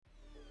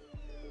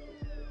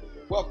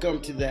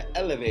Welcome to the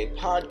Elevate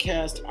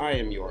Podcast. I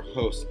am your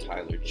host,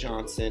 Tyler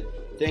Johnson.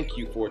 Thank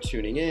you for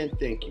tuning in.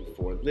 Thank you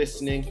for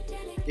listening.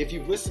 If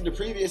you've listened to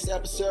previous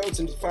episodes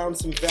and found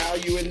some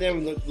value in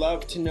them, would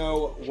love to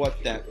know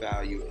what that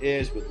value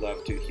is. Would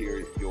love to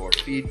hear your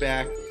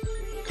feedback.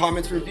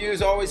 Comments,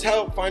 reviews always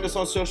help. Find us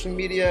on social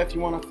media if you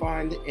want to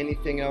find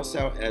anything else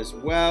out as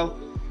well.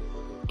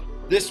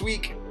 This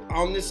week,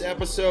 on this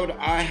episode,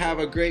 I have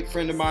a great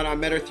friend of mine. I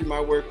met her through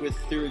my work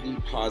through the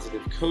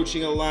Positive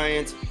Coaching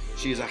Alliance.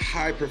 She is a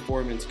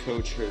high-performance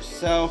coach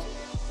herself.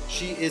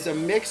 She is a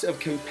mix of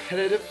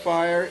competitive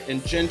fire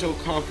and gentle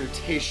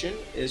confrontation,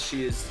 as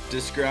she is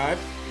described.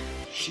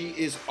 She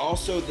is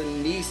also the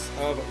niece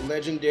of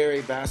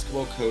legendary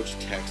basketball coach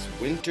Tex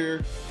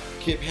Winter.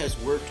 Kip has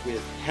worked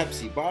with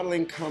Pepsi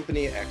Bottling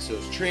Company,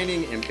 Exos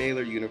Training, and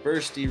Baylor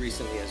University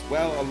recently as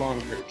well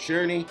along her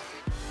journey.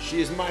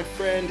 She is my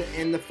friend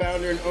and the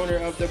founder and owner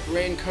of the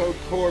Brain Code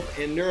Corp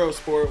and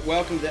Neurosport.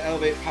 Welcome to the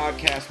Elevate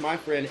Podcast, my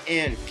friend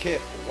Ann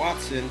Kip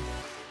Watson.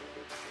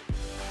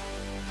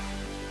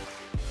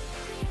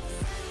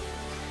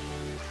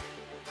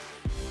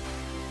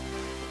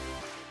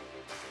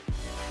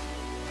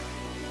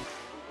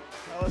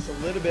 Tell us a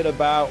little bit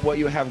about what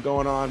you have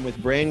going on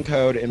with Brain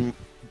Code and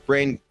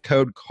Brain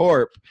Code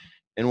Corp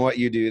and what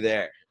you do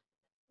there.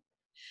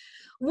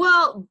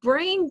 Well,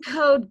 Brain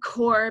Code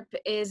Corp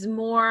is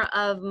more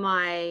of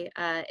my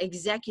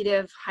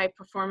executive high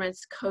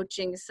performance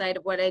coaching side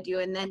of what I do.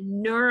 And then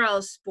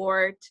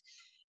Neurosport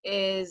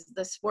is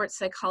the sports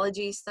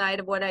psychology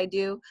side of what I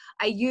do.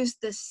 I use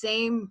the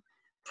same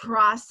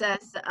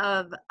process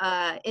of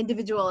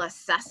individual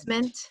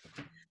assessment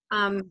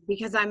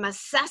because I'm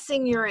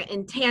assessing your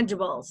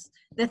intangibles,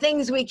 the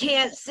things we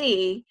can't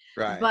see,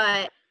 Right.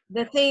 but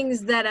the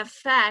things that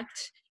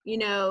affect,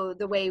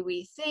 the way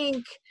we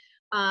think,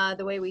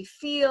 the way we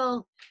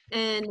feel,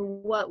 and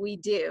what we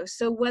do.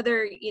 So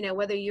whether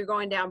you're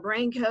going down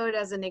Brain Code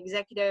as an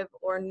executive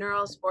or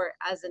Neurosport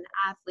as an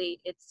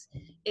athlete,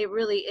 it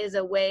really is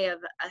a way of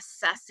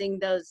assessing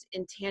those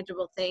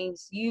intangible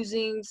things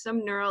using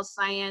some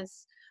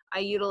neuroscience. I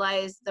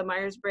utilize the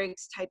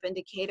Myers-Briggs type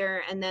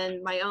indicator and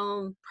then my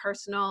own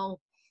personal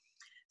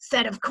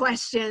set of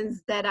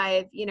questions that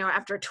I've,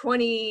 after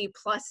 20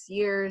 plus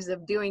years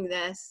of doing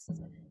this,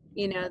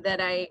 that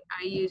I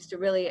use to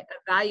really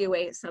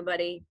evaluate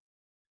somebody.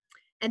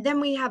 And then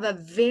we have a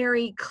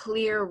very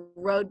clear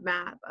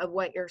roadmap of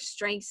what your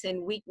strengths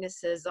and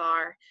weaknesses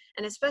are.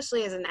 And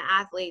especially as an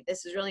athlete,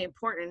 this is really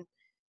important.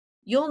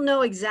 You'll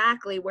know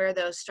exactly where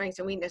those strengths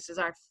and weaknesses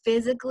are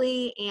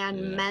physically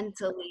and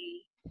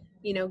mentally,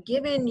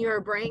 given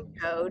your brain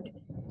code,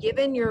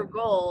 given your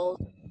goals,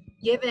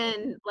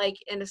 given like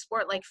in a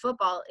sport like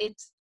football,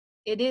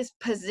 it is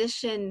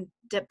position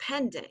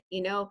dependent.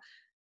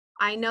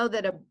 I know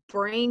that a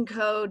brain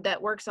code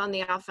that works on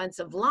the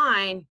offensive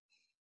line,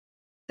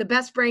 the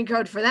best brain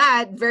code for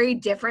that, very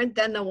different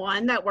than the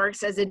one that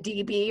works as a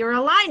DB or a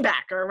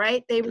linebacker,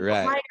 right? They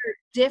require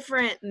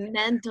different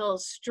mental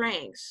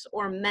strengths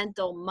or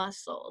mental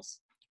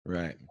muscles.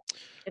 Right.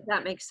 If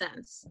that makes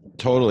sense.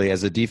 Totally.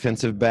 As a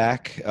defensive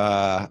back,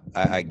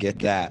 I get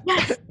that.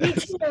 Yes, me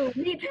too.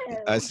 Me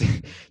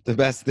too. The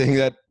best thing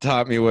that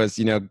taught me was,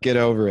 get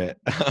over it.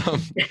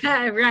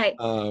 Right.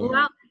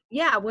 Well,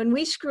 yeah, when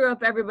we screw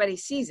up, everybody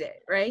sees it,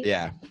 right?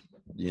 Yeah.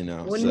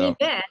 When we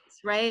miss,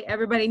 right,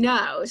 everybody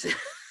knows.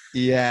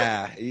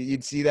 Yeah.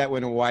 You'd see that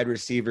when a wide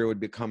receiver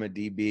would become a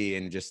DB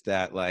and just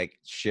that like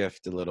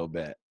shift a little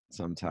bit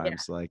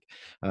sometimes, like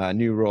a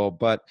new role.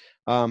 But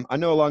I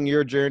know along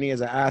your journey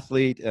as an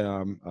athlete,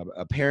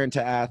 a parent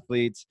to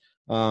athletes,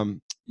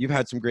 you've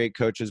had some great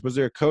coaches. Was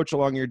there a coach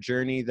along your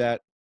journey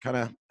that kind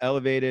of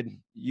elevated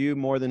you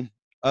more than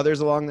others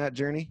along that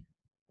journey?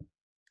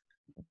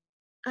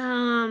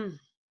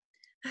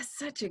 That's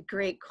such a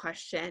great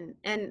question.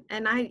 And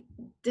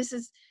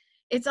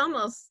it's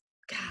almost,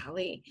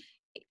 golly,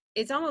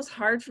 it's almost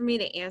hard for me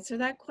to answer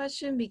that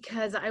question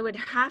because I would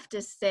have to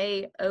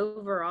say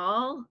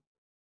overall,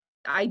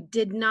 I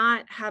did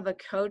not have a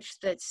coach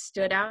that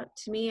stood out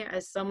to me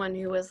as someone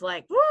who was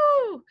like,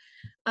 woo,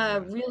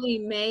 really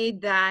made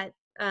that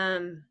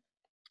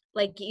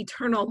like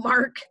eternal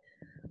mark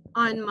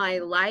on my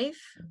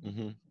life.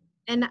 Mm-hmm.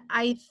 And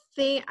I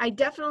think I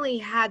definitely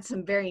had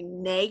some very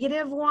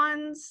negative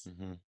ones.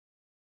 Mm-hmm.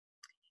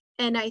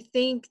 And I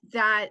think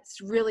that's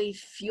really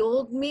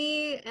fueled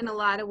me in a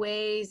lot of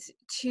ways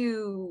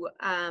to,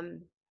 I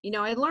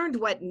learned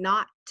what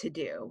not to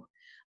do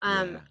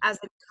as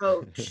a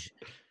coach,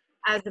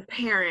 as a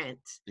parent.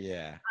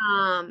 Yeah.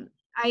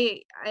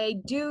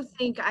 I do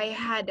think I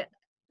had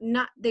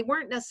they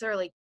weren't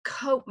necessarily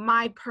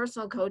my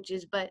personal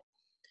coaches, but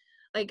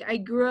like I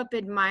grew up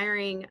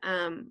admiring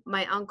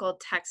my uncle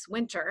Tex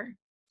Winter,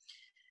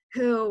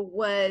 who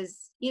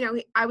was,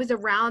 I was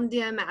around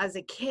him as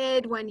a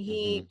kid when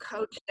he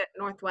coached at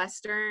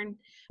Northwestern,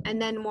 and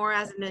then more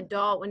as an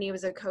adult when he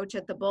was a coach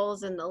at the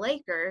Bulls and the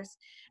Lakers.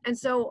 And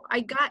so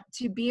I got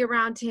to be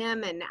around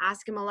him and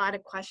ask him a lot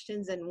of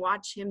questions and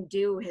watch him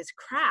do his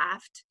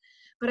craft,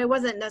 but I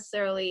wasn't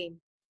necessarily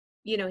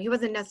he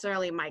wasn't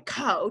necessarily my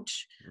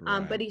coach,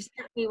 Right. but he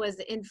certainly was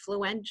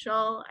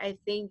influential, I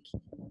think,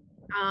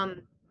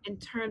 um, in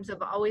terms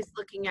of always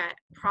looking at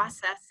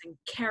process and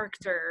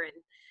character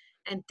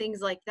and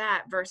things like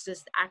that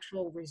versus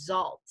actual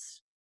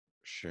results.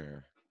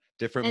 Sure.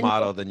 Different And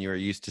model than you were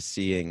used to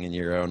seeing in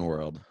your own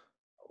world.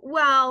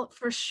 well,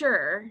 for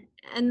sure.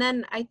 And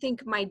then I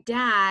think my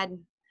dad,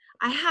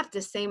 I have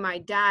to say, my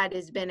dad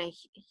has been a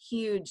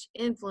huge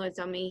influence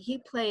on me. He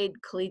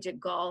played collegiate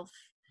golf.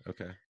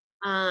 Okay.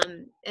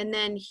 And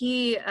then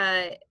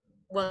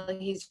well,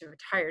 he's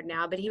retired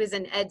now, but he was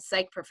an ed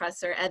psych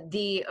professor at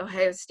the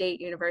Ohio State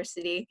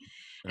University.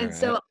 All And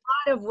so right.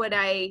 a lot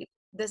of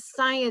the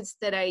science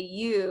that I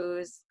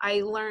use,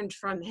 I learned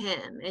from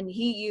him. And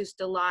he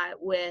used a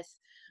lot with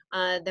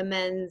the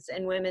men's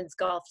and women's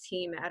golf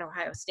team at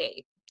Ohio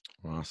State.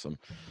 Awesome.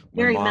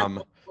 My Very mom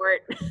mental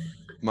sport.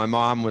 my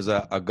mom was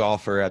a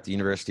golfer at the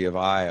University of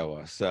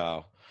Iowa.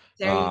 So,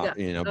 There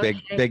you go.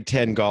 Okay. Big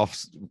Ten There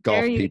golf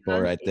you people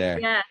go. right there.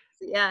 Yes.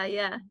 Yeah.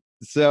 Yeah.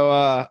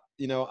 So,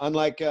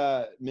 unlike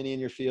many in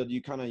your field,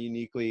 you kind of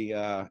uniquely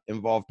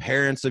involve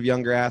parents of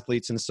younger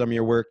athletes in some of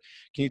your work.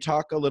 Can you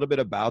talk a little bit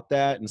about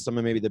that and some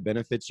of maybe the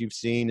benefits you've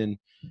seen and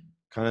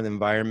kind of the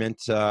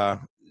environment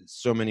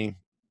so many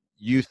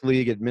youth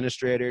league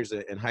administrators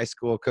and high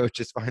school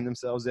coaches find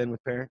themselves in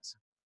with parents?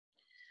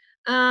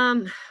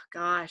 Um,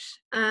 Gosh.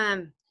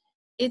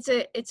 It's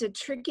a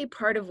tricky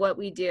part of what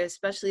we do,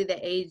 especially the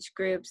age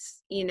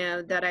groups,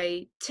 that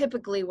I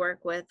typically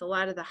work with, a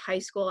lot of the high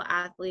school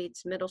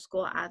athletes, middle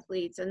school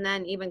athletes, and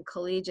then even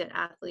collegiate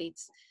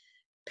athletes.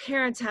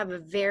 Parents have a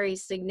very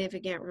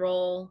significant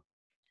role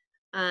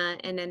in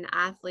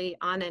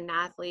on an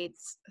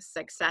athlete's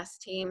success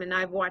team. And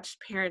I've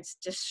watched parents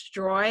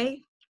destroy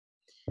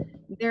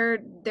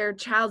their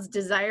child's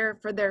desire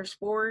for their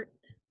sport.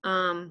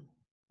 Um,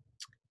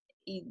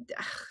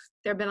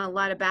 there have been a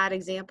lot of bad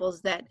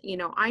examples that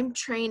I'm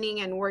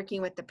training and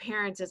working with the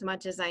parents as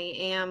much as I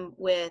am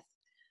with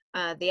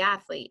the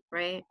athlete,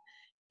 right?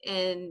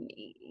 And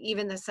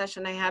even the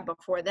session I had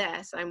before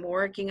this, I'm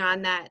working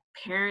on that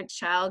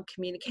parent-child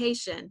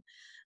communication,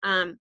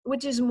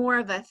 which is more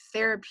of a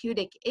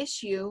therapeutic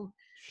issue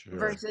Sure.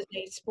 versus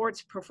a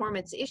sports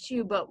performance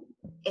issue, but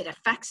it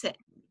affects it.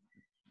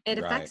 It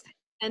Right. affects it.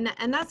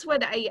 And that's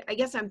what I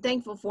guess I'm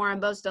thankful for. I'm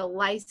both a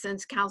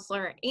licensed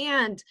counselor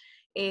and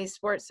a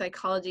sports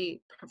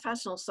psychology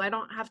professional, so I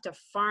don't have to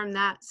farm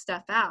that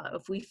stuff out.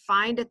 If we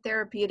find a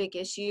therapeutic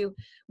issue,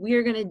 we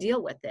are going to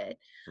deal with it.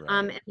 Right.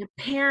 And the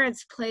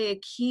parents play a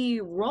key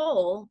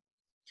role,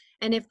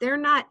 and if they're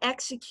not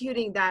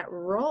executing that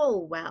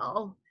role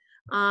well,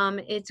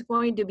 it's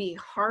going to be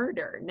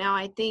harder. Now,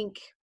 I think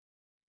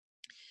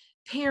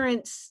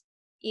parents,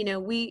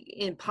 we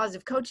in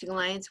Positive Coaching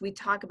Alliance, we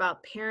talk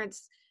about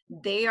parents.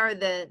 They are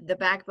the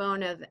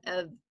backbone of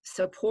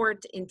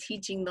support in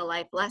teaching the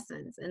life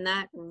lessons, and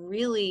that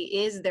really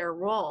is their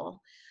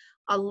role.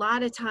 A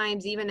lot of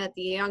times, even at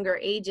the younger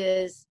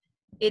ages,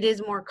 it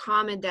is more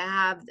common to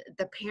have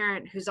the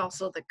parent who's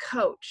also the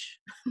coach.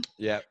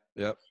 Yep.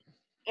 Yep.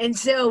 And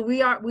so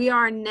we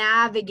are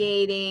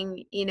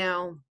navigating,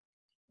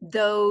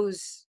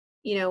 those,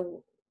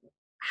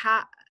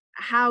 how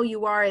how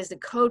you are as a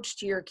coach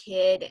to your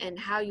kid and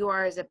how you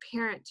are as a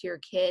parent to your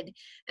kid,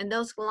 and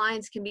those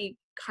lines can be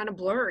kind of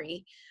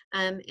blurry,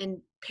 and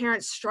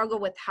parents struggle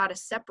with how to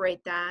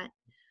separate that.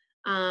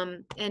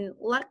 And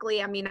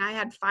luckily, I mean, I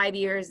had 5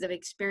 years of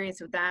experience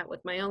with that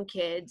with my own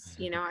kids.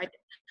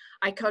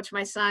 I coached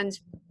my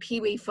son's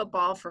pee-wee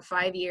football for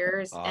 5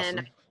 years, and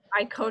Awesome.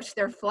 I coached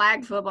their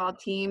flag football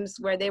teams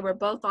where they were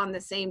both on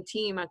the same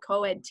team, a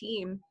co-ed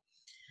team.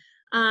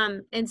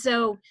 And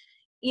so,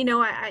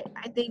 I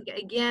think,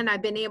 again,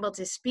 I've been able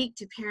to speak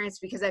to parents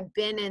because I've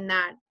been in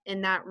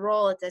that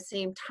role at the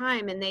same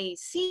time, and they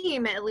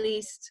seem at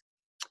least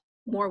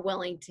more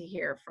willing to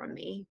hear from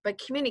me.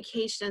 But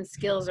communication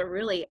skills are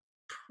really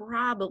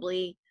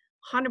probably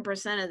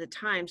 100% of the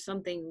time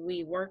something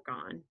we work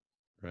on.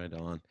 Right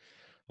on.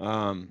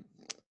 Um,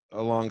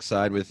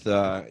 Alongside with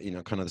kind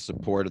of the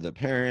support of the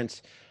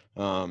parents,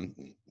 um,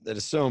 that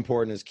is so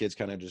important as kids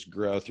kind of just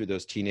grow through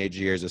those teenage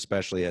years,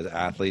 especially as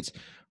athletes.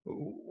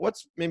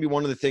 What's maybe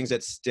one of the things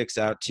that sticks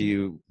out to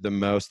you the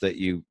most that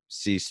you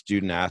see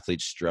student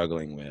athletes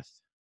struggling with?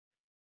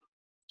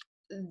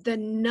 The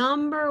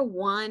number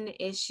one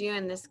issue,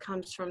 and this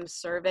comes from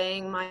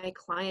surveying my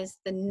clients,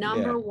 the Yeah,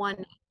 number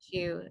one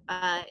issue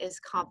is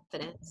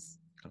confidence.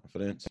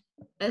 confidence.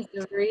 That's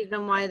the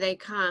reason why they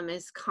come,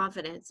 is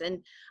confidence.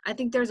 And I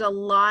think there's a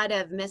lot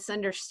of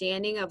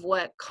misunderstanding of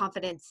what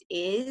confidence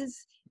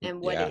is and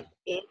what Yeah,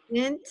 it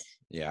isn't.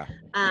 yeah.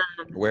 Um,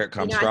 Where it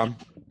comes I think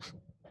from.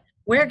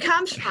 where it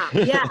comes from,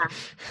 yeah,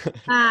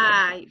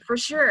 for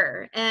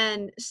sure.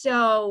 And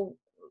so,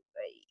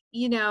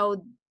 you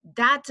know,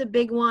 that's a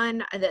big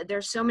one.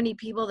 There's so many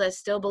people that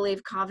still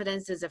believe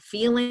confidence is a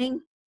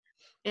feeling.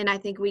 And I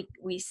think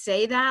we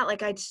say that,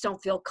 like, I just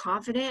don't feel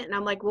confident. And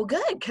I'm like, well,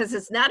 good, because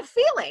it's not a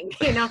feeling,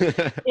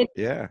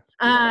 Yeah.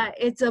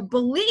 It's a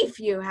belief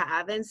you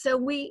have. And so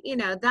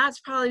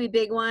that's probably a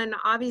big one.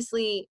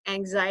 Obviously,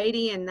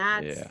 anxiety, and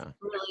that's Yeah.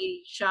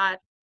 really shot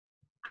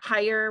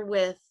higher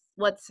with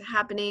what's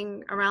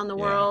happening around the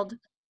Yeah. world.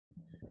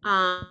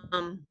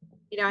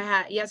 I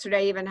had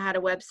yesterday, I even had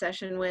a web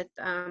session with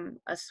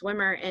a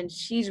swimmer, and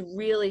she's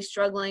really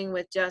struggling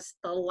with just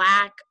the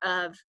lack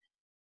of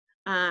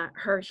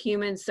her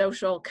human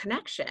social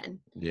connection.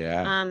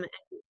 Yeah. Um,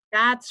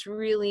 that's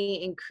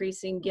really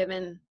increasing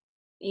given,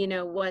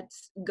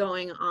 what's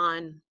going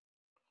on.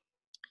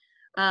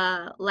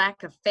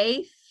 Lack of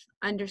faith,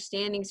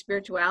 understanding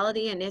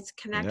spirituality and its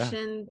Yeah.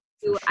 connection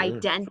For to sure.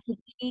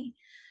 identity.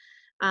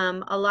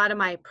 A lot of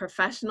my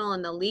professional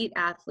and elite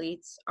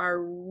athletes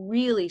are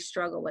really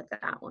struggle with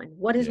that one.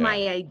 What is my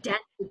Yeah.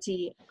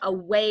 identity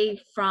away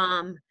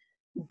from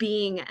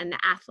being an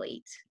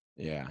athlete?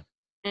 Yeah.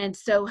 And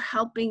so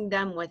helping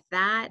them with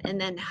that, and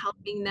then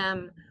helping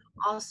them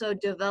also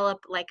develop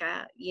like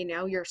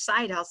your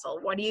side hustle.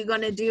 What are you going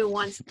to do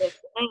once this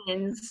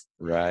ends?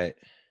 Right.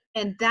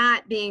 And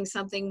that being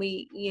something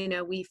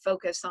we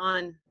focus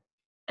on,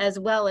 as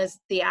well as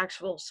the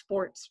actual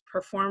sports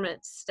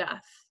performance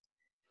stuff.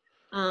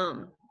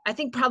 I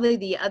think probably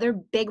the other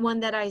big one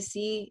that I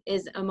see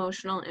is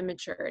emotional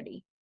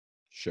immaturity.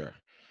 Sure.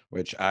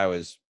 Which I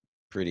was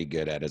pretty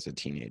good at as a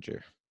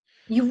teenager.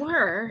 You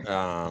were.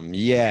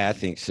 Yeah, I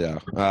think so.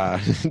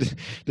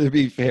 To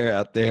be fair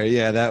out there,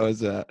 yeah, that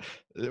was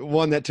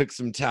one that took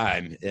some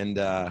time. And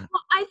Well,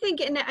 I think,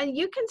 and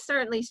you can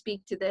certainly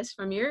speak to this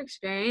from your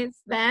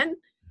experience, Ben.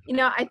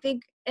 I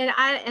think, and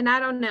I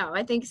don't know.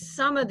 I think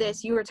some of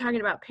this, you were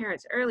talking about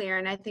parents earlier,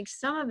 and I think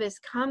some of this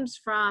comes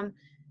from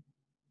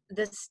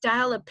the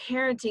style of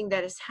parenting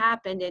that has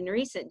happened in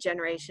recent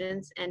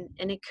generations, and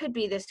it could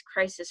be this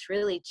crisis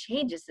really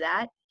changes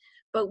that.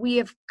 But we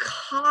have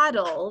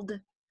coddled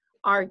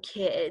our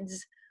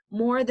kids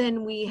more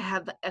than we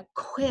have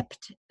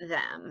equipped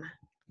them.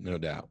 no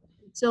doubt.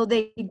 So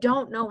they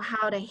don't know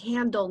how to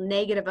handle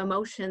negative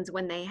emotions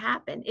when they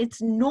happen.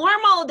 It's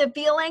normal to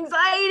feel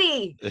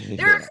anxiety. Yeah.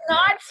 There's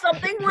not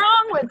something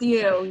wrong with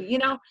you.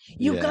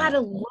 You've got Yeah.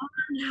 to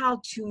learn how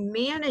to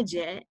manage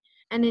it.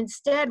 And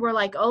instead, we're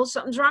like, oh,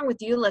 something's wrong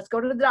with you. Let's go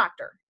to the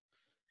doctor,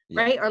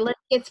 Yeah. right? Or let's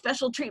get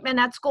special treatment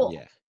at school,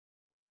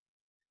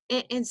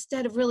 Yeah.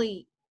 instead of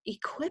really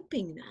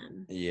equipping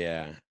them.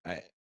 Yeah.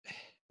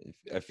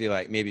 I feel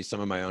like maybe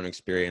some of my own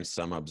experience,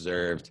 some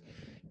observed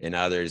in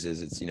others,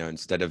 is it's,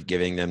 instead of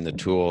giving them the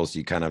tools,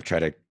 you kind of try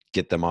to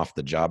get them off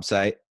the job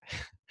site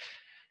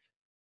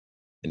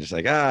and just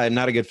like, I'm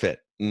not a good fit,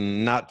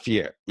 not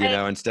fear,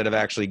 I, instead of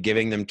actually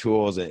giving them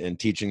tools and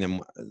teaching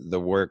them the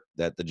work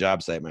that the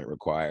job site might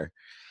require.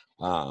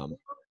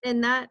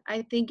 and that,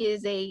 I think,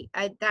 is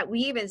that we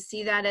even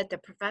see that at the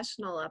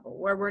professional level,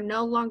 where we're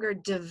no longer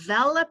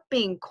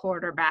developing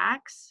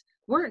quarterbacks.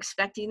 We're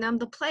expecting them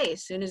to play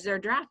as soon as they're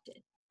drafted.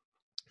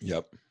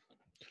 Yep.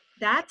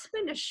 That's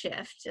been a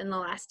shift in the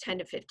last 10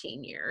 to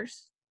 15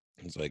 years.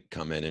 It's like,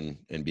 come in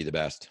and be the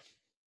best.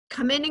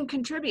 Come in and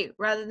contribute,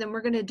 rather than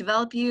we're going to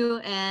develop you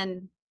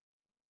and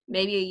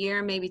maybe a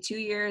year, maybe 2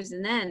 years,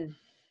 and then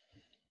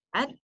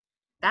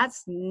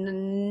that's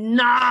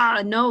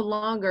no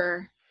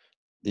longer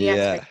the Yeah.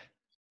 expectation.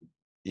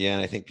 Yeah.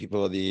 And I think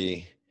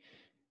the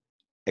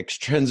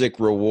extrinsic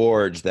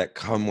rewards that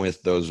come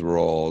with those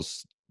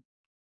roles,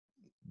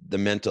 the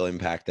mental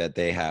impact that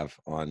they have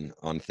on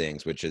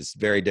things, which is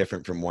very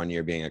different from 1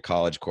 year being a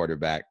college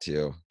quarterback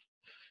to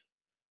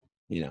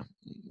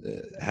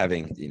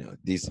having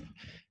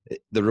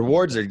the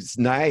rewards are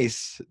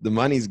nice, the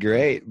money's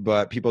great,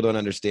 but people don't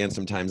understand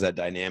sometimes that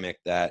dynamic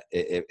that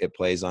it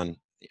plays on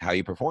how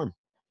you perform.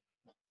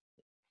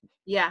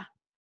 Yeah,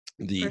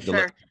 the for the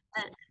sure.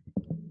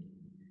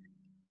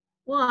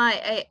 Well,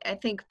 I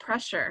think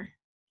pressure.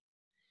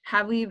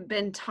 Have we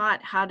been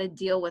taught how to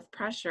deal with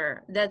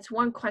pressure? That's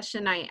one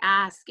question I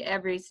ask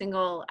every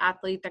single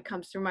athlete that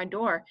comes through my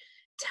door.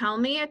 Tell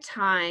me a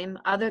time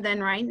other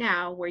than right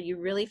now where you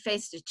really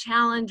faced a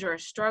challenge or a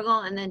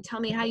struggle, and then tell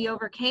me how you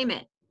overcame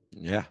it.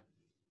 Yeah.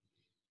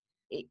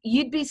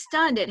 You'd be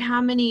stunned at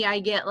how many I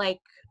get, like,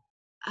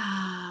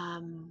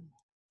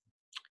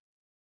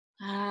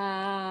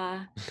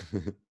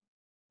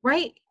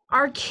 right?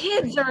 Our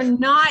kids are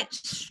not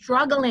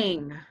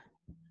struggling.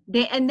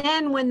 And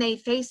then when they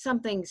face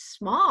something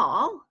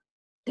small,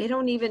 they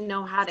don't even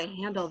know how to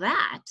handle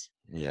that,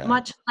 Yeah.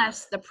 much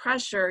less the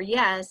pressure,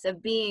 yes,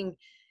 of being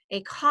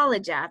a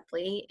college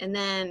athlete and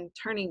then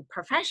turning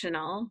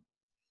professional.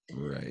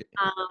 Right.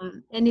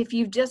 And if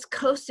you've just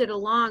coasted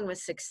along with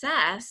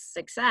success,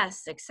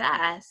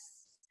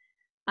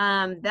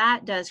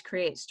 that does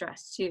create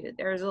stress too.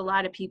 There's a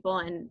lot of people,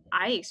 and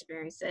I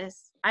experienced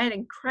this. I had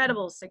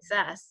incredible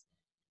success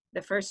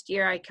the first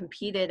year I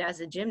competed as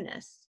a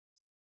gymnast.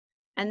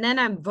 And then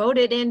I'm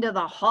voted into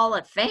the Hall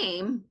of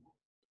Fame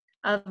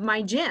of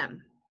my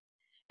gym.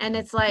 And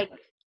it's like,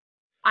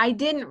 I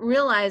didn't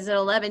realize at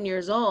 11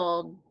 years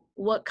old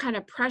what kind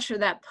of pressure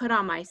that put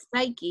on my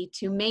psyche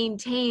to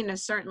maintain a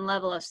certain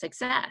level of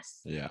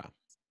success. Yeah.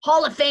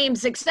 Hall of Fame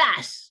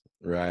success.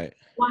 Right.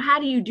 Well, how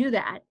do you do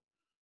that?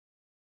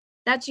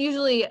 That's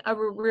usually a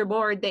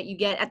reward that you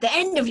get at the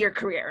end of your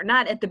career,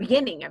 not at the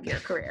beginning of your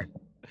career.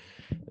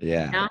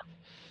 Yeah.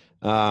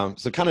 You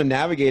So kind of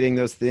navigating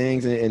those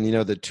things and, you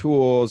know, the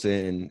tools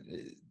and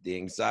the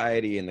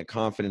anxiety and the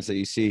confidence that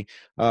you see,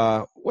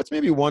 what's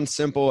maybe one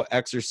simple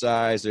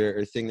exercise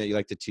or thing that you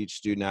like to teach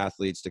student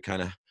athletes to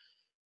kind of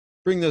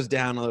bring those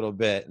down a little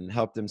bit and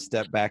help them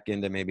step back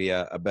into maybe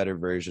a better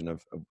version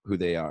of who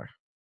they are?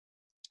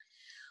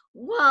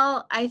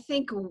 Well, I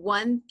think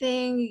one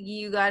thing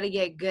you got to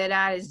get good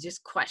at is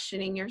just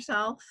questioning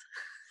yourself.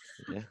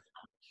 Yeah.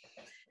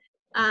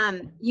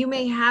 You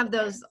may have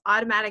those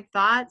automatic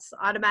thoughts,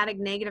 automatic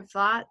negative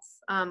thoughts,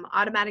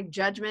 automatic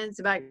judgments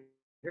about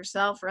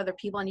yourself or other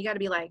people, and you got to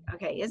be like,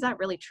 okay, is that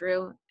really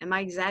true? Am I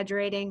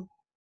exaggerating?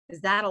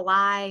 Is that a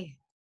lie?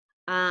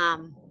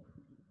 And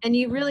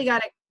you really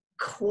got to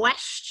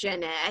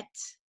question it,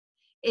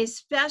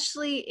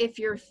 especially if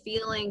you're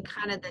feeling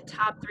kind of the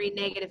top three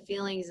negative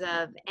feelings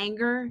of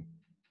anger,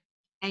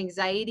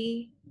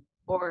 anxiety,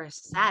 or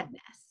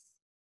sadness.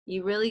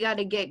 You really got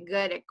to get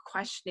good at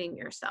questioning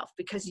yourself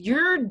because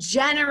you're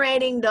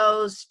generating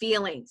those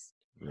feelings.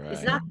 It's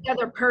Right. not the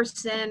other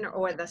person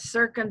or the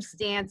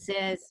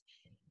circumstances.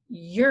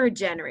 You're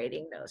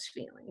generating those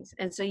feelings.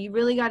 And so you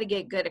really got to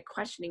get good at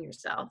questioning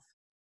yourself.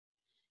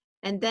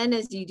 And then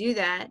as you do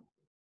that,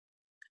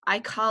 I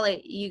call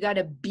it you got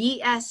to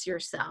BS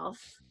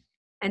yourself.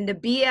 And the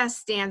BS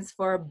stands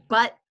for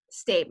but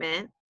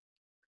statement.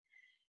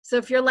 So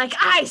if you're like,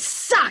 I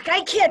suck,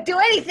 I can't do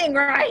anything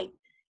right,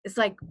 it's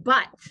like,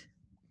 but.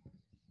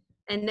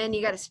 And then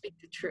you got to speak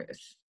the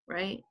truth,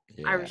 right? I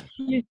Yeah.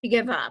 refuse to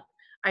give up.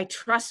 I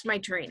trust my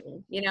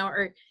training,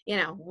 or,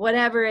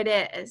 whatever it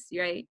is,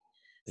 right?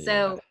 Yeah.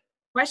 So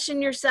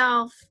question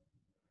yourself,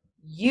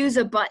 use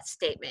a but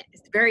statement.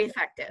 It's very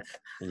effective.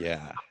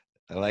 Yeah.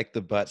 I like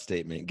the but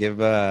statement. You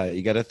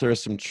got to throw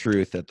some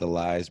truth at the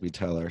lies we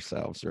tell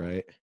ourselves,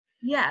 right?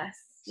 Yes.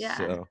 Yeah.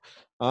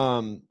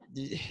 So,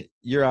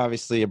 you're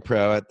obviously a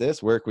pro at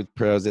this, work with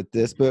pros at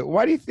this, but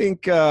why do you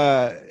think,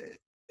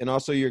 and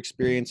also your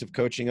experience of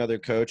coaching other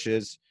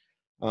coaches,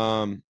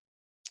 um,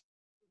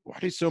 why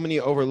do so many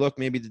overlook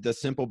maybe the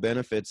simple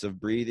benefits of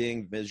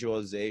breathing,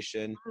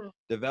 visualization,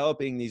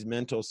 developing these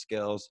mental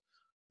skills?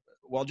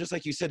 Well, just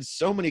like you said,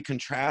 so many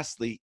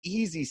contrastly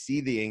easy see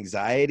the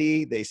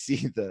anxiety, they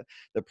see the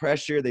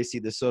pressure, they see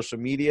the social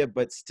media,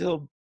 but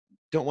still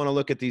don't want to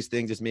look at these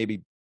things as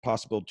maybe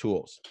possible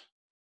tools.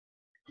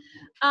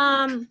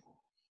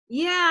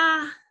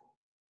 Yeah,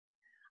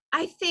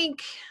 I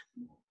think,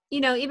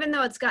 even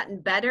though it's gotten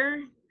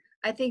better,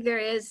 I think there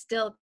is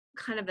still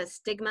kind of a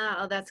stigma.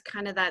 Oh, that's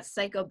kind of that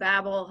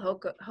psychobabble,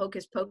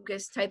 hocus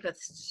pocus type of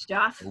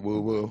stuff.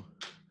 Woo woo.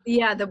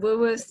 Yeah, the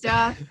woo-woo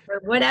stuff or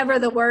whatever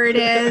the word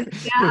is.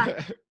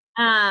 Yeah.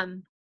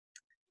 Um,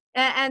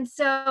 and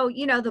so,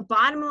 the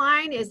bottom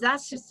line is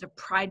that's just a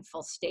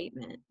prideful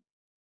statement.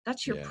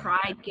 That's your Yeah.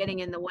 pride getting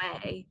in the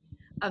way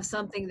of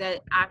something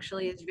that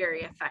actually is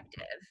very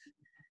effective.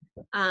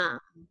 Um,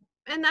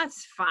 and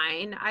that's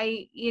fine.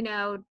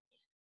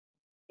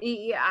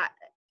 Yeah,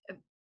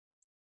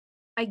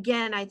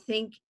 again, I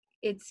think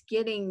it's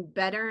getting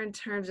better in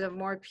terms of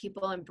more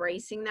people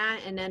embracing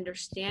that and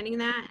understanding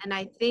that. And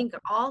I think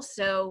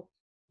also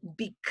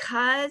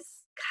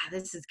because, God,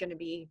 this is going to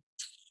be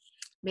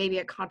maybe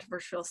a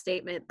controversial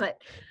statement,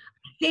 but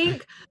I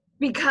think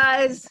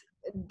because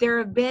there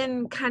have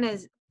been kind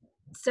of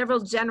several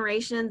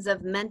generations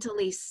of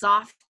mentally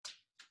soft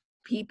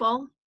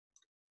people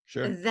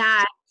Sure.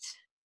 that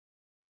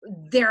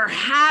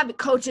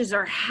coaches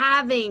are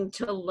having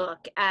to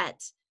look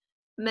at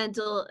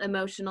mental,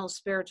 emotional,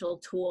 spiritual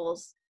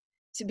tools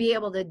to be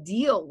able to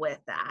deal with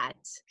that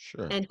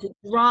Sure. and to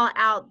draw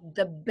out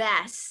the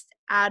best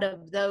out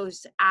of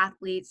those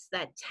athletes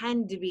that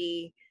tend to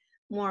be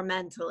more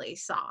mentally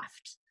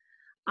soft.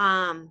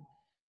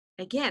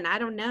 Again, I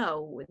don't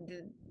know.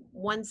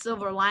 One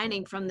silver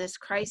lining from this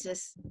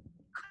crisis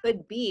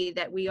could be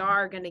that we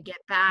are going to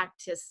get back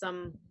to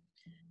some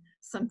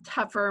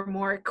tougher,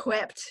 more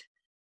equipped,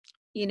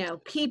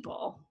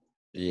 people.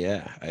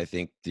 Yeah, I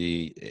think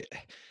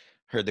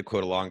heard the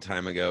quote a long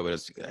time ago, but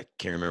I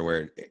can't remember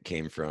where it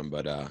came from,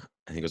 but I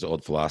think it was an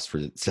old philosopher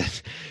that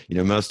said,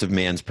 most of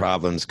man's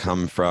problems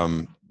come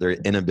from their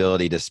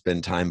inability to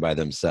spend time by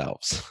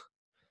themselves.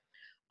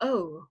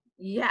 Oh,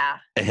 yeah.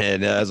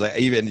 And I was like,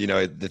 even,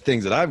 the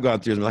things that I've gone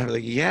through in my life,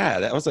 like, yeah,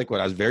 that was like when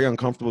I was very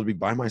uncomfortable to be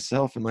by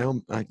myself in my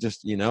own, I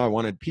just, I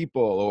wanted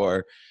people,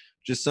 or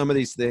just some of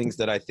these things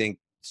that I think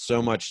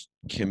so much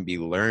can be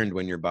learned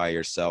when you're by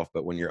yourself,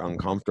 but when you're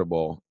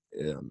uncomfortable,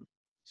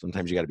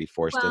 sometimes you got to be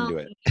forced Well, into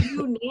it.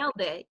 you nailed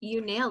it.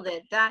 You nailed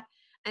it.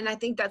 And I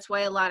think that's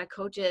why a lot of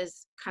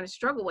coaches kind of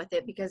struggle with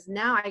it because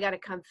now I got to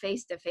come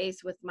face to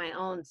face with my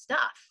own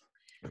stuff.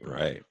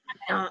 Right.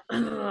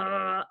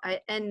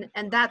 And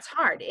that's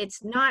hard.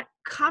 It's not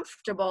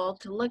comfortable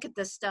to look at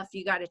the stuff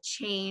you got to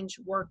change,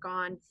 work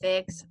on,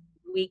 fix,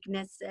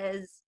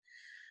 weaknesses.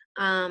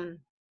 Um,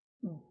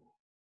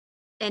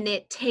 and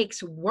it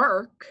takes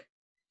work,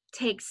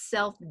 takes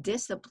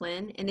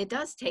self-discipline, and it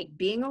does take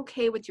being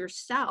okay with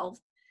yourself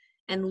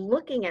and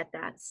looking at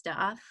that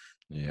stuff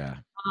Yeah.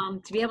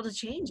 to be able to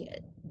change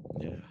it.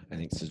 Yeah. I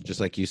think so. Just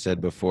like you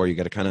said before, you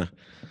got to kind of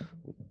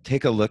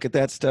take a look at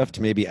that stuff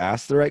to maybe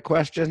ask the right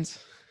questions.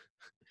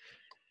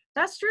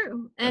 That's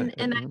true. And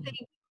I think,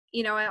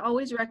 I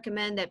always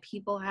recommend that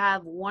people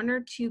have one or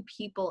two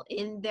people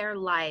in their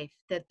life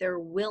that they're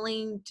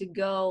willing to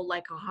go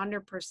like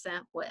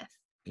 100% with.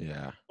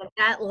 Yeah. But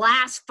that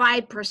last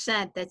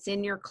 5% that's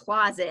in your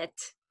closet,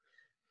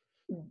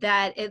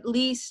 that at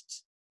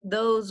least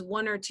those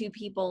one or two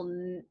people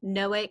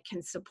know it,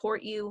 can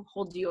support you,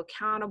 hold you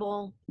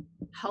accountable,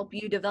 help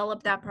you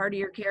develop that part of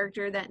your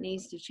character that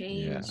needs to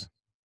change. Yeah.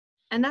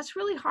 And that's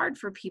really hard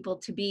for people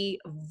to be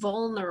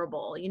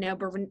vulnerable.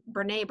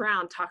 Brene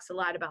Brown talks a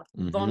lot about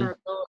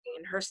vulnerability,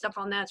 and her stuff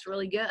on that's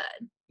really good.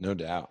 No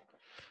doubt.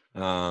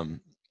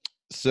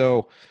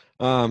 So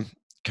kind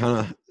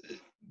of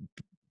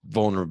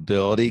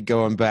vulnerability,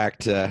 going back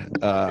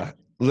to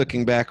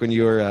looking back when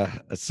you were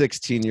a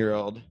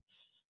 16-year-old.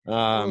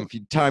 If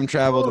you time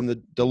traveled in the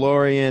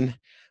DeLorean,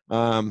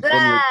 from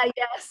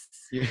Yes.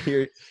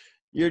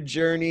 your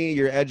journey,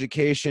 your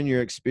education,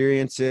 your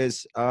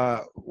experiences,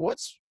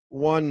 what's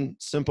one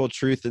simple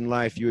truth in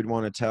life you would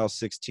want to tell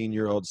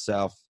 16-year-old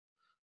self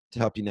to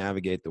help you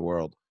navigate the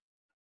world?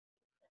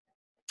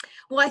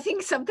 Well, I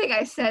think something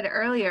I said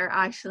earlier,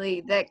 actually,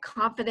 that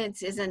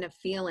confidence isn't a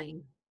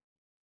feeling.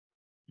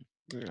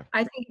 Yeah.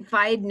 I think if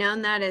I had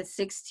known that at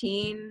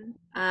 16,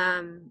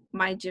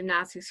 my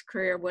gymnastics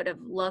career would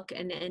have looked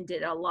and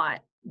ended a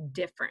lot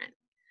different.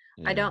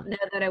 I don't know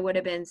that I would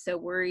have been so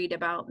worried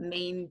about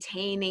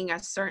maintaining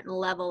a certain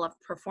level of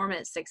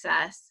performance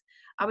success.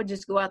 I would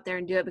just go out there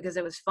and do it because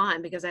it was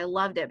fun, because I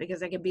loved it,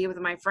 because I could be with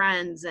my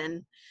friends,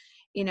 and,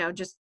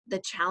 just the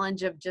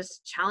challenge of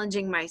just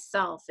challenging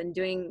myself and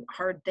doing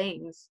hard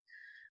things.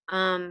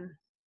 And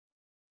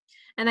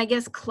I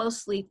guess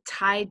closely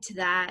tied to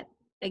that,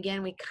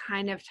 again, we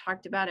kind of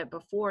talked about it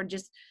before,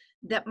 just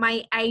that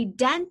my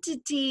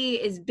identity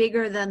is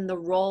bigger than the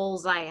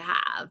roles I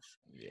have.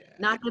 Yeah.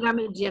 Not that I'm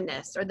a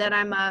gymnast, or that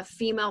I'm a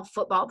female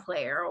football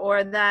player,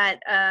 or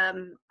that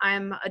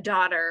I'm a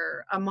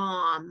daughter, a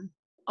mom,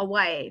 a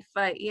wife.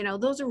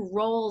 Those are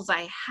roles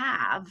I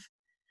have,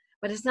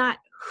 but it's not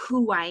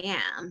who I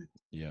am.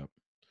 Yeah.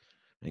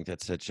 I think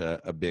that's such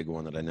a big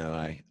one that I know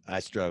I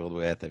struggled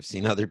with. I've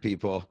seen other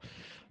people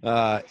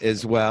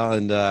as well.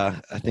 And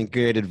I think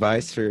great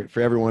advice for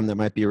everyone that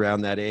might be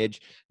around that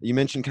age. You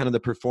mentioned kind of the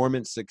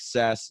performance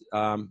success,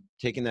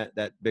 taking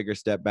that bigger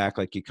step back,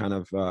 like you kind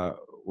of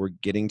were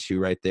getting to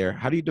right there.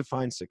 How do you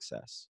define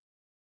success?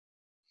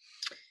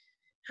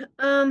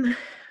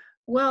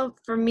 Well,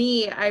 for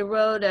me, I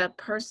wrote a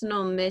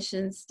personal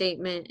mission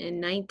statement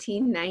in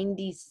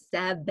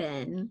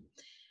 1997,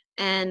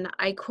 and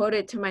I quote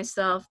it to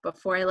myself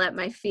before I let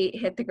my feet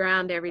hit the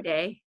ground every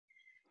day,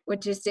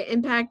 which is to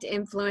impact,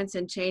 influence,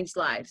 and change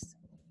lives.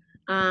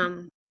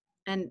 And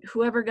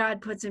whoever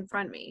God puts in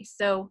front of me.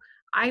 So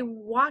I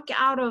walk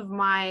out of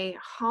my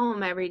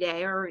home every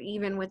day, or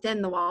even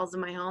within the walls of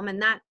my home,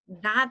 and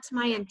that's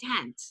my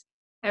intent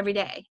every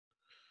day.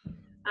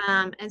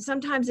 And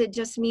sometimes it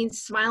just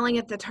means smiling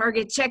at the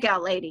Target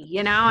checkout lady,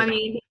 I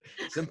mean,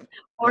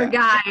 or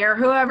guy, or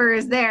whoever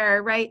is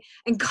there, right?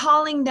 And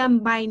calling them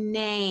by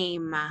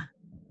name.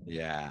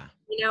 Yeah.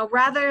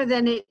 Rather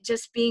than it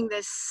just being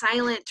this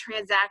silent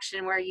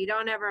transaction where you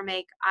don't ever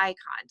make eye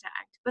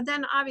contact. But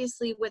then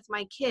obviously with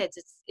my kids,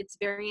 it's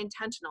very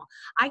intentional.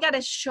 I got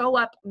to show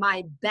up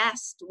my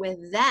best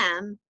with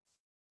them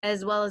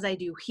as well as I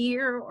do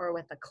here, or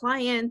with a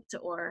client,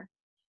 or,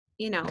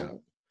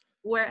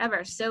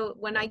 wherever. So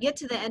when I get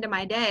to the end of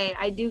my day,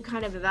 I do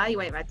kind of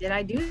evaluate, did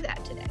I do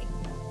that today?